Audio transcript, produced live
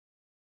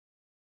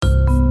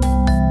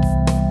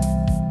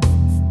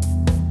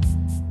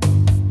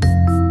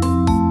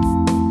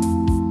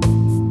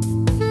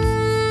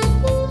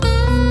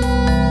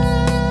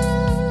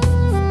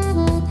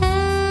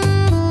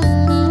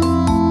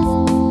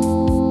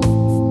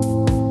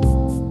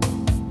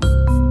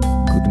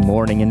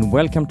morning and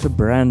welcome to a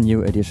brand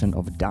new edition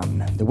of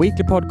Done, the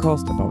weekly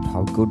podcast about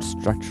how good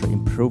structure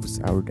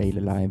improves our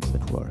daily lives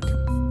at work.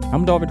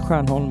 I'm David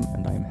Stjernholm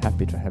and I'm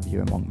happy to have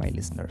you among my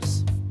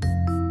listeners.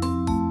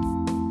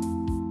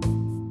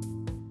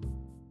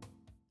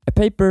 A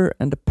paper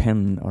and a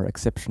pen are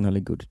exceptionally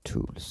good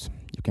tools.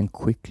 You can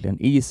quickly and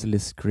easily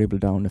scribble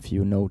down a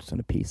few notes on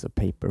a piece of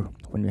paper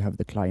when we have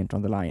the client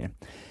on the line.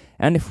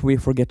 And if we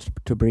forget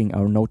to bring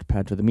our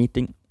notepad to the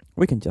meeting,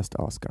 we can just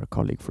ask our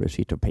colleague for a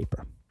sheet of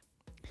paper.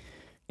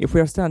 If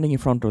we are standing in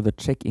front of the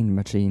check-in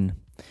machine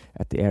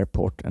at the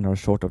airport and are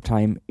short of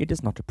time, it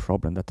is not a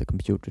problem that the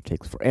computer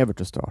takes forever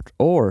to start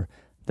or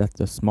that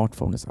the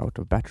smartphone is out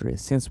of battery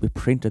since we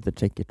printed the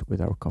ticket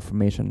with our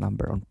confirmation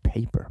number on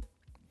paper.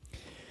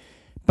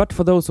 But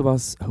for those of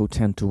us who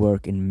tend to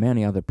work in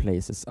many other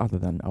places other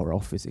than our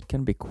office, it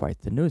can be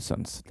quite the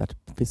nuisance that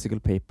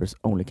physical papers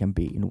only can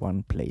be in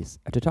one place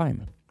at a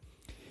time.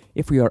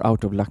 If we are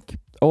out of luck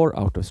or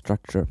out of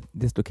structure,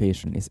 this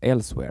location is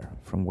elsewhere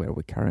from where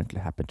we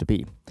currently happen to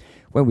be,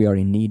 when we are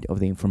in need of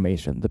the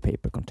information the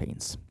paper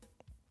contains.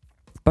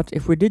 But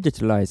if we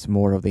digitalize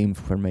more of the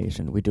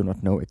information we do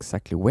not know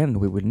exactly when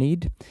we will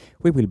need,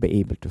 we will be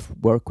able to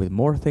work with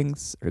more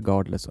things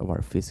regardless of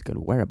our physical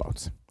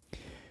whereabouts.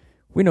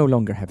 We no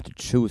longer have to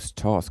choose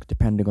tasks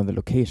depending on the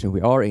location we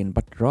are in,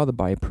 but rather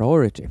by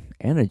priority,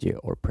 energy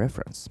or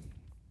preference.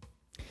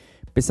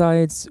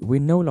 Besides, we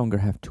no longer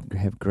have to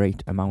have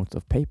great amounts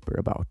of paper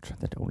about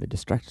that only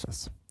distracts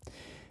us.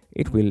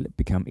 It will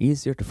become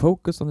easier to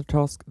focus on the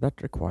task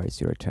that requires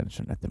your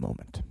attention at the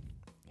moment.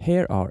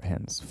 Here are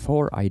hence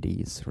 4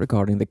 ideas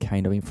regarding the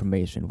kind of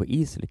information we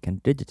easily can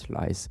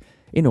digitalize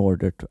in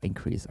order to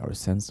increase our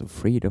sense of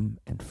freedom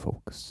and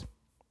focus.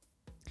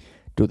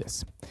 Do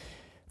this.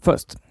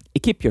 First,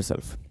 equip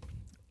yourself.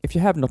 If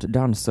you have not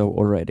done so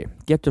already,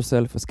 get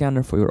yourself a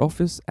scanner for your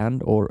office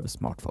and or a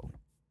smartphone.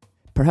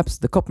 Perhaps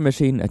the copy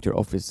machine at your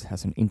office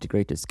has an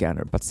integrated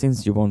scanner, but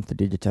since you want the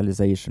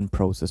digitalization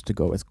process to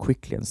go as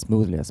quickly and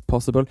smoothly as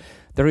possible,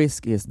 the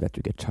risk is that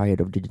you get tired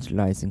of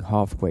digitalizing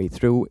halfway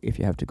through if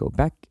you have to go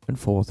back and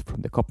forth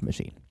from the copy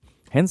machine.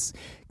 Hence,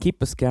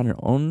 keep a scanner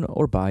on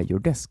or by your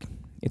desk.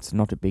 It's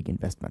not a big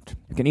investment.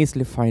 You can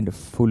easily find a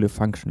fully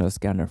functional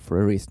scanner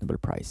for a reasonable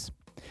price.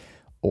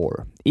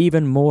 Or,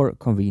 even more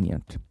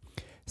convenient,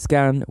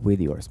 scan with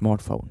your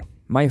smartphone.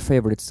 My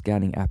favorite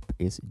scanning app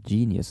is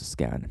Genius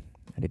Scan,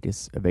 and it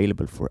is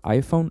available for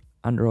iPhone,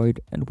 Android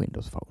and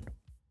Windows Phone.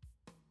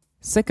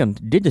 Second,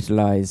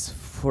 digitalize.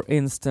 For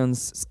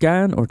instance,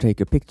 scan or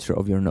take a picture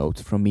of your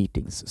notes from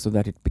meetings so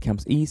that it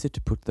becomes easy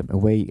to put them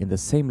away in the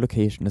same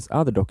location as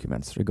other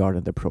documents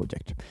regarding the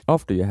project,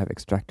 after you have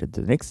extracted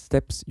the next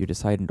steps you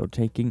decided on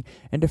taking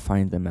and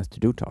defined them as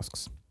to-do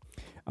tasks.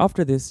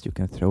 After this, you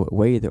can throw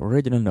away the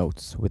original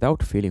notes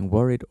without feeling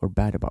worried or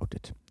bad about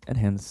it, and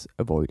hence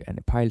avoid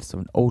any piles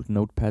of old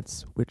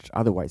notepads which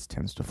otherwise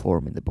tends to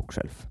form in the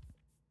bookshelf.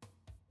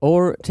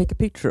 Or take a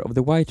picture of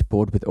the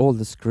whiteboard with all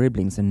the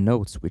scribblings and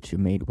notes which you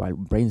made while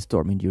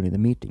brainstorming during the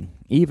meeting,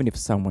 even if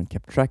someone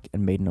kept track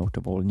and made note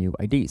of all new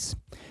ideas.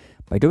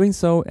 By doing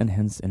so, and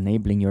hence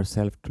enabling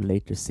yourself to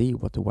later see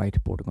what the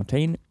whiteboard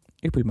contains,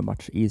 it will be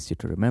much easier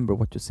to remember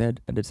what you said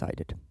and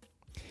decided.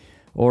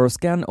 Or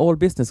scan all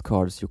business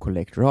cards you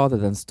collect rather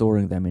than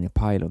storing them in a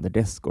pile on the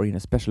desk or in a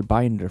special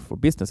binder for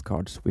business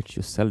cards which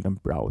you seldom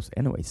browse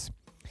anyways.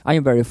 I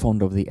am very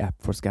fond of the app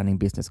for scanning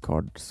business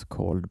cards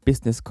called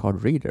Business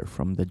Card Reader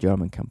from the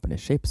German company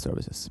Shape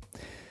Services.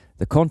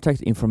 The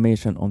contact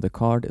information on the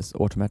card is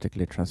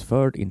automatically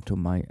transferred into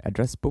my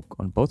address book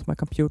on both my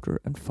computer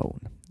and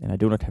phone, and I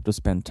do not have to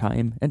spend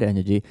time and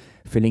energy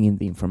filling in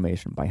the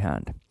information by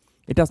hand.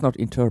 It does not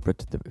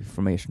interpret the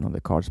information on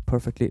the cards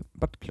perfectly,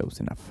 but close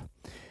enough.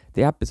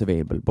 The app is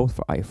available both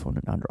for iPhone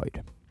and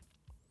Android.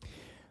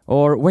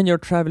 Or when you're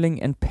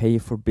traveling and pay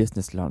for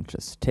business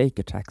lunches, take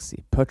a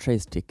taxi,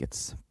 purchase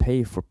tickets,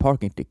 pay for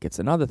parking tickets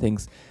and other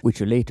things which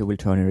you later will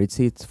turn in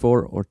receipts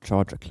for or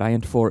charge a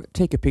client for,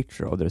 take a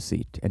picture of the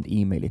receipt and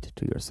email it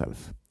to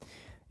yourself.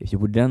 If you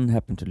would then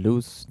happen to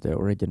lose the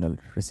original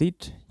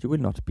receipt, you will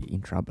not be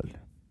in trouble.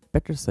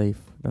 Better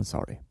safe than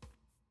sorry.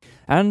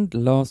 And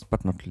last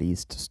but not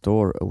least,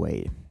 store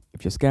away.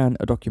 If you scan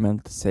a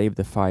document, save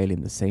the file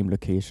in the same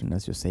location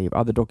as you save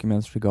other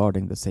documents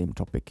regarding the same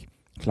topic,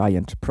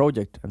 client,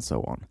 project, and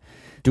so on.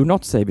 Do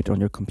not save it on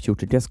your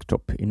computer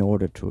desktop in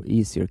order to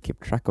easier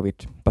keep track of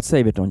it, but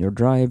save it on your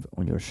drive,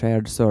 on your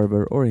shared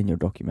server, or in your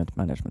document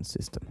management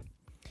system.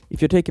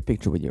 If you take a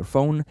picture with your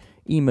phone,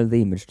 email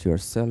the image to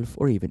yourself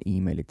or even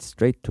email it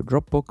straight to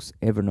Dropbox,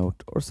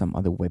 Evernote, or some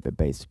other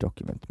web-based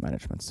document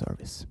management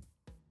service.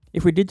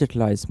 If we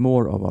digitalize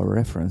more of our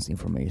reference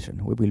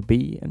information, we will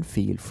be and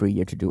feel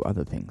freer to do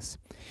other things.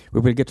 We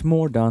will get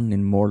more done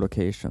in more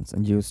locations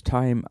and use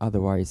time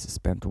otherwise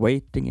spent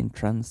waiting in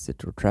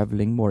transit or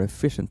traveling more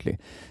efficiently,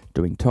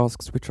 doing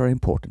tasks which are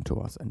important to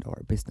us and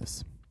our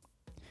business.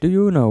 Do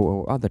you know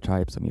of other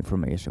types of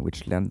information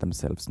which lend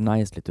themselves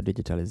nicely to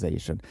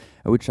digitalization,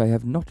 which I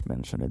have not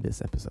mentioned in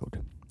this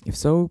episode? If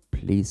so,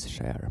 please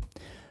share.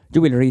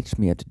 You will reach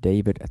me at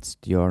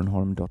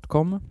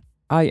david@stjernholm.com.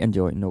 I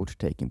enjoy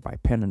note-taking by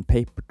pen and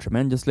paper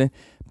tremendously,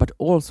 but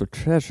also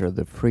treasure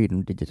the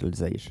freedom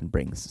digitalization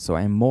brings, so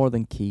I am more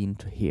than keen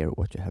to hear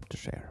what you have to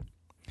share.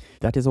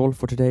 That is all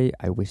for today.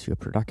 I wish you a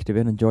productive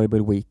and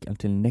enjoyable week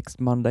until next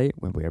Monday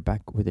when we are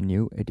back with a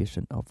new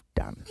edition of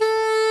Done.